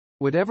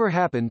Whatever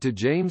Happened to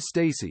James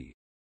Stacy?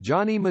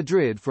 Johnny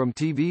Madrid from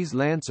TV's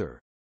Lancer.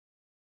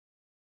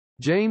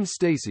 James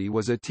Stacy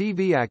was a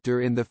TV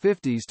actor in the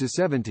 50s to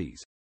 70s,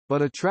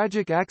 but a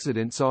tragic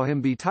accident saw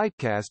him be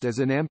typecast as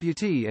an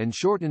amputee and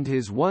shortened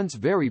his once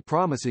very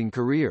promising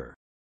career.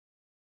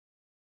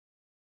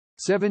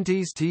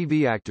 70s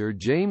TV actor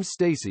James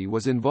Stacy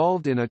was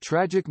involved in a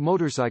tragic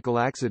motorcycle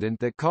accident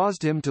that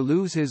caused him to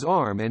lose his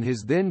arm and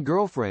his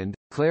then-girlfriend,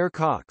 Claire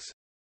Cox.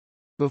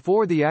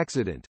 Before the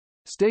accident,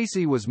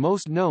 Stacy was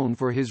most known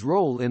for his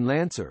role in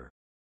Lancer.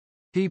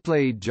 He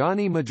played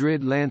Johnny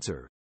Madrid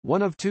Lancer,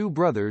 one of two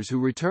brothers who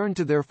returned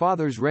to their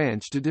father's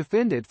ranch to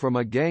defend it from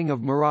a gang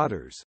of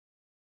marauders.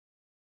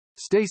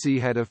 Stacy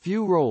had a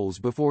few roles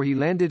before he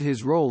landed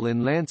his role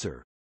in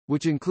Lancer,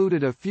 which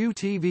included a few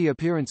TV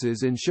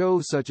appearances in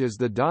shows such as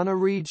The Donna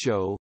Reed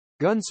Show,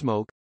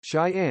 Gunsmoke,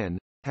 Cheyenne,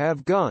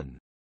 Have Gun,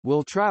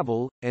 Will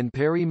Travel, and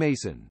Perry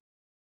Mason.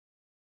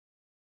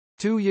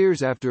 2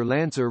 years after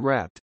Lancer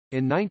wrapped,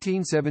 in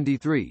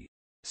 1973,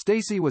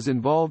 Stacy was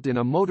involved in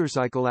a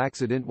motorcycle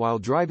accident while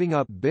driving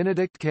up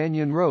Benedict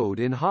Canyon Road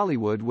in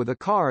Hollywood with a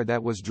car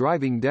that was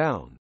driving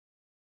down.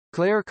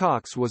 Claire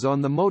Cox was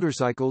on the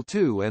motorcycle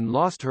too and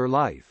lost her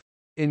life.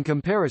 In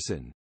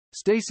comparison,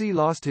 Stacy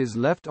lost his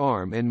left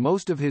arm and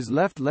most of his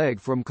left leg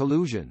from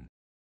collusion.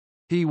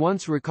 He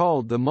once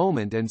recalled the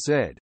moment and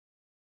said,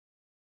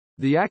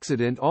 "The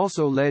accident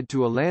also led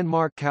to a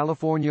landmark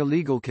California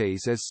legal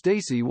case as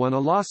Stacy won a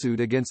lawsuit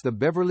against the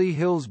Beverly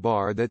Hills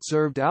bar that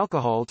served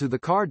alcohol to the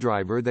car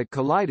driver that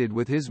collided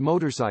with his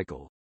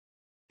motorcycle.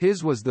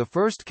 His was the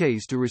first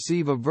case to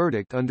receive a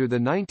verdict under the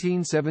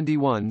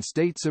 1971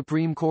 state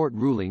Supreme Court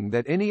ruling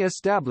that any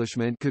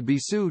establishment could be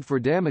sued for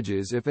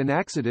damages if an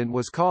accident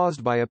was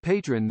caused by a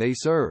patron they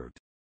served."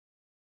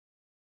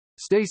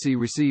 Stacy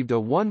received a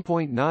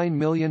 $1.9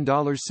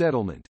 million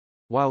settlement,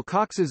 while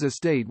Cox's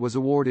estate was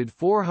awarded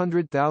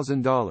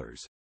 $400,000.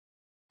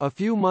 A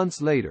few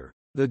months later,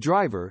 the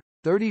driver,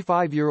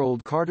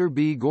 35-year-old Carter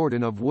B.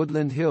 Gordon of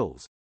Woodland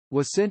Hills,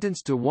 was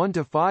sentenced to 1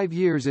 to 5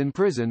 years in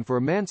prison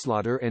for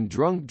manslaughter and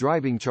drunk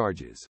driving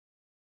charges.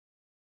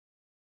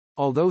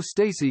 Although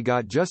Stacy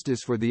got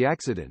justice for the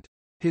accident,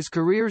 his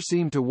career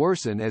seemed to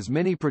worsen as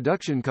many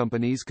production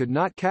companies could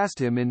not cast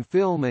him in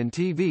film and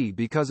TV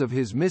because of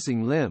his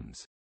missing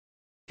limbs.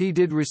 He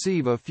did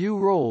receive a few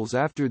roles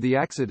after the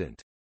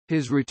accident.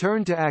 His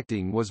return to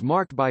acting was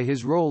marked by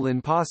his role in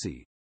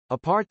Posse, a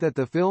part that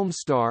the film's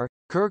star,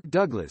 Kirk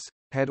Douglas,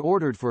 had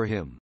ordered for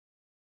him.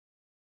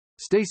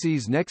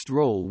 Stacy's next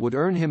role would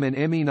earn him an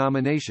Emmy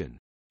nomination,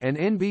 an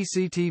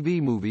NBC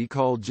TV movie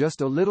called Just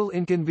a Little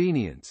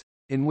Inconvenience,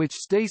 in which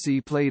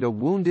Stacy played a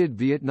wounded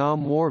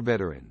Vietnam War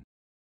veteran.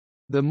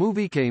 The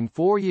movie came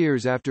 4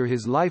 years after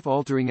his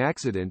life-altering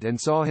accident and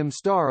saw him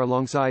star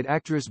alongside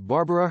actress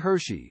Barbara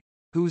Hershey,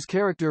 whose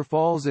character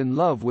falls in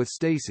love with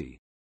Stacy.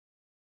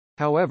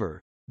 However,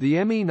 the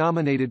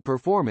Emmy-nominated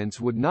performance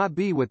would not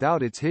be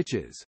without its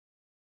hitches.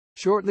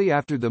 Shortly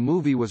after the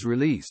movie was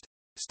released,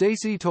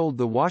 Stacy told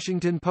The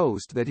Washington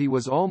Post that he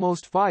was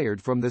almost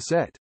fired from the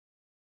set.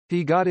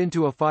 He got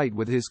into a fight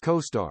with his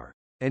co-star,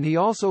 and he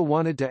also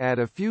wanted to add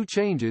a few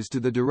changes to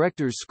the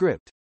director's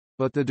script,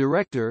 but the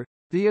director,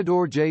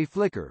 Theodore J.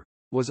 Flicker,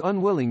 was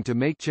unwilling to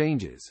make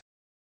changes.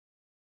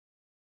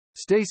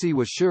 Stacy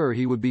was sure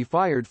he would be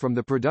fired from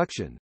the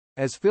production,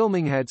 as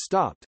filming had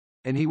stopped,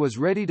 and he was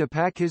ready to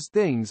pack his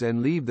things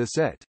and leave the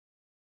set.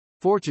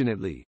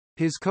 Fortunately,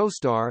 his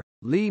co-star,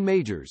 Lee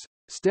Majors,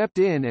 stepped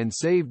in and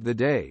saved the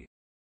day.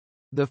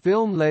 The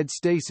film led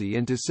Stacy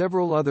into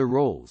several other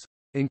roles,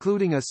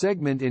 including a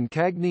segment in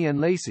Cagney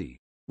and Lacey,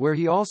 where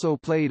he also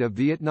played a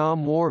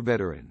Vietnam War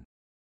veteran.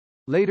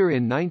 Later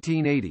in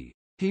 1980,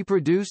 he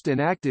produced and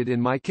acted in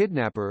My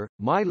Kidnapper,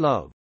 My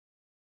Love.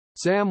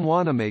 Sam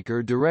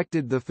Wanamaker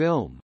directed the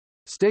film.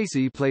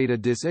 Stacy played a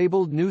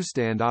disabled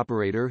newsstand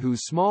operator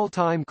whose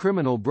small-time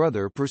criminal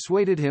brother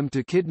persuaded him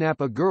to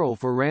kidnap a girl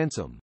for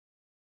ransom.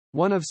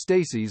 One of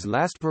Stacy's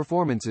last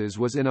performances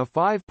was in a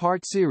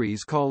 5-part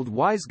series called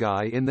Wise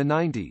Guy in the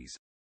 90s.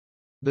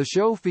 The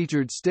show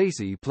featured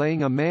Stacy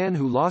playing a man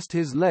who lost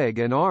his leg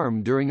and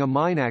arm during a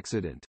mine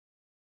accident.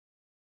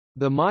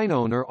 The mine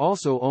owner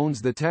also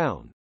owns the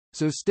town,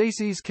 so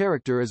Stacy's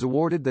character is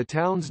awarded the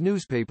town's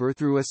newspaper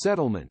through a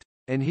settlement,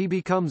 and he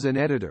becomes an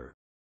editor.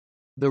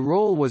 The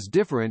role was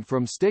different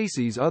from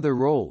Stacy's other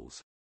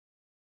roles.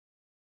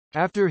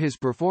 After his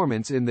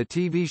performance in the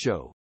TV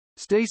show,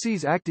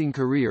 Stacy's acting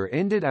career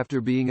ended after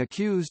being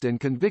accused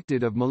and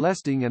convicted of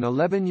molesting an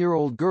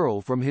 11-year-old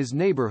girl from his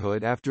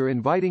neighborhood after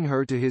inviting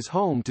her to his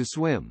home to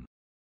swim.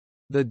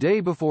 The day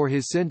before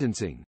his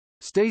sentencing,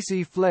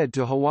 Stacy fled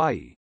to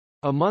Hawaii.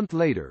 A month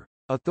later,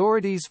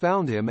 authorities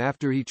found him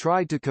after he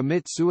tried to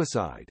commit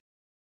suicide.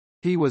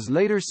 He was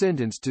later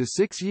sentenced to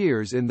 6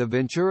 years in the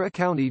Ventura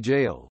County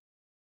Jail.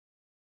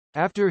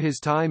 After his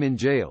time in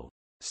jail,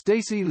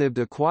 Stacy lived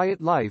a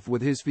quiet life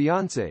with his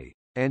fiancée,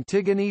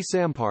 Antigone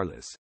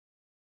Samparlis.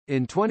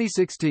 In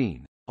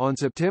 2016, on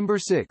September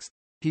 6,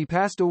 he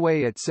passed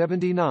away at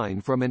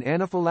 79 from an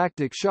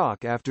anaphylactic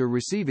shock after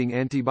receiving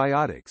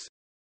antibiotics.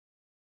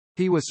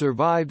 He was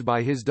survived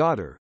by his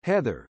daughter,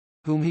 Heather,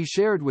 whom he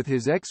shared with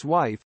his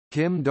ex-wife,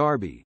 Kim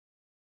Darby.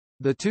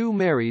 The two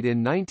married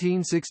in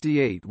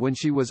 1968 when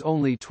she was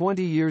only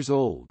 20 years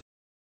old.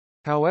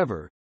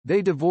 However,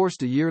 they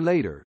divorced a year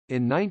later,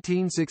 in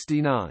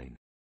 1969.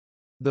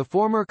 The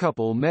former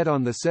couple met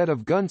on the set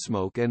of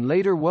Gunsmoke and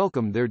later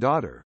welcomed their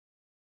daughter.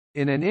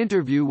 In an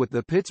interview with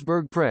the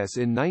Pittsburgh Press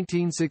in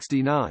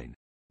 1969,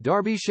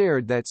 Darby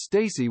shared that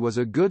Stacy was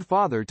a good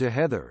father to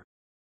Heather.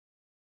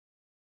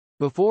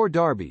 Before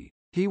Darby,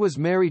 he was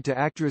married to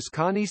actress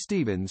Connie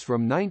Stevens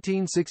from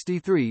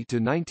 1963 to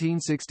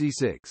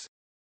 1966.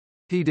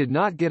 He did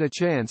not get a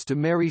chance to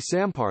marry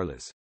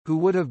Samparlis, who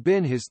would have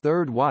been his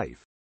third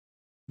wife.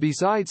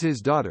 Besides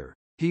his daughter,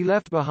 he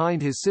left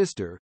behind his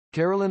sister,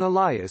 Carolyn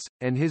Elias,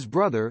 and his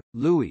brother,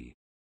 Louis.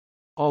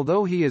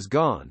 Although he is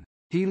gone,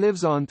 he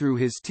lives on through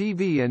his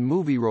TV and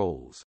movie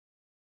roles.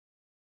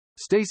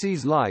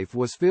 Stacy's life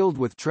was filled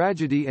with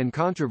tragedy and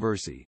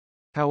controversy.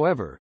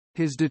 However,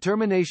 his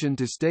determination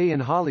to stay in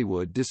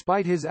Hollywood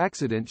despite his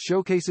accident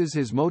showcases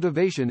his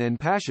motivation and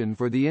passion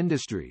for the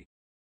industry.